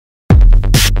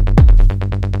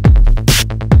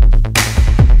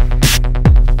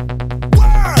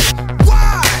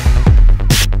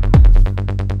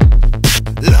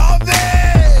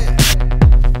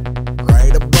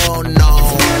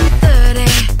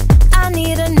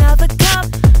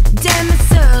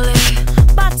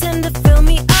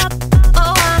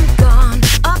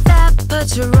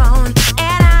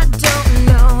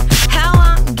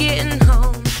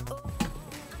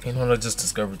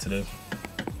discovered today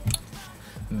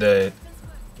that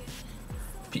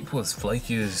people as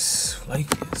flaky as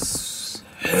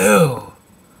hell.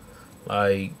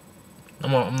 Like,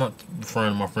 I'm not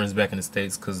referring to my friends back in the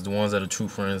States, because the ones that are true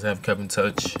friends have kept in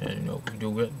touch, and we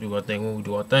do our thing when we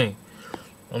do our thing.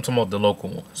 I'm talking about the local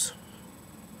ones.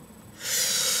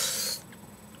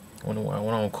 When I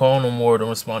don't call no more, don't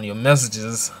respond to your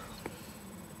messages,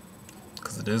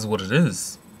 because it is what it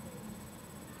is.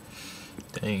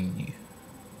 Dang,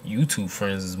 you two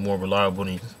friends is more reliable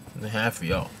than half of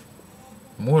y'all.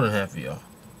 More than half of y'all.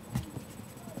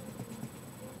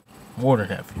 More than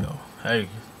half of y'all. Hey,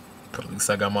 but at least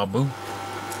I got my boo.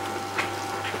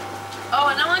 Oh,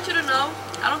 and I want you to know,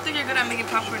 I don't think you're good at making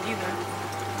popcorn either.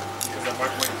 Because that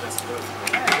microwave messed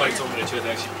up. Like told me that you had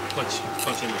to actually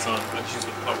punch in the time. I just use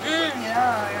the popcorn.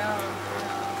 Yeah.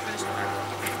 Finish the work.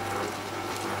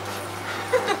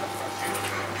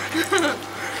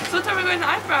 So what time are we going to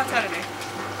Ice on Saturday?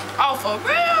 Oh, for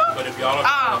real? But if y'all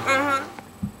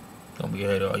don't be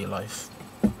ahead all your life.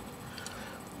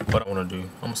 What I want to do,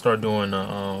 I'm gonna start doing we're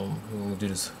gonna do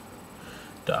this,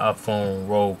 the iPhone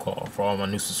roll call for all my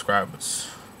new subscribers.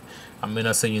 I may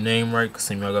not say your name right, because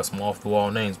I got some off the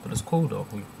wall names, but it's cool though.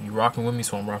 You rocking with me,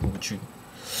 so I'm rocking with you.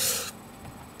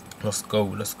 Let's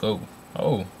go.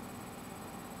 Oh,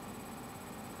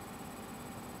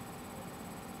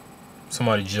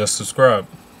 somebody just subscribed.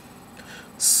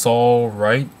 Saul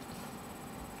Wright,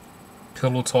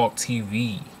 Pillow Talk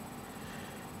TV,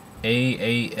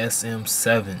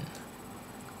 AASM7,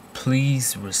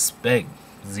 Please Respect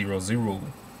 00,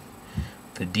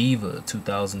 The Diva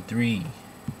 2003,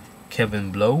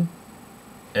 Kevin Blow,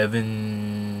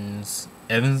 Evans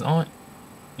aunt,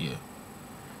 yeah,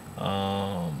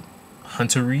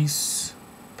 Hunter Reese,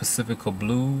 Pacifica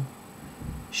Blue,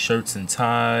 Shirts and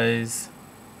Ties,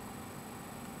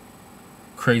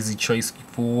 Crazy Tracy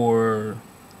 4,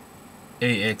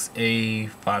 AXA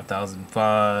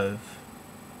 5005,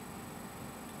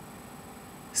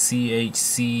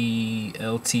 CHCLT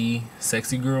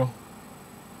Sexy Girl.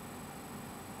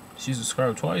 She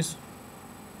subscribed twice.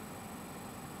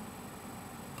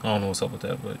 I don't know what's up with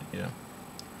that, but yeah.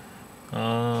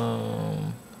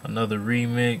 Another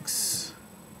remix.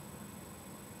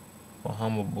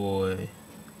 Bahama Boy,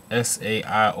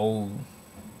 SAIO3,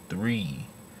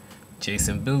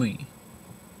 Jason Billy.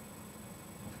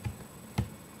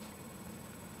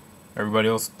 Everybody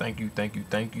else, thank you. If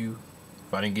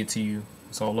I didn't get to you,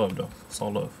 it's all love though. It's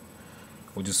all love.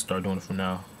 We'll just start doing it from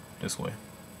now this way.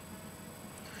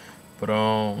 But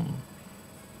I'll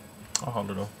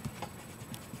holler though.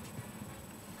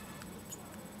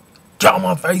 Get on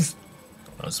my face.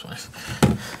 That's fine.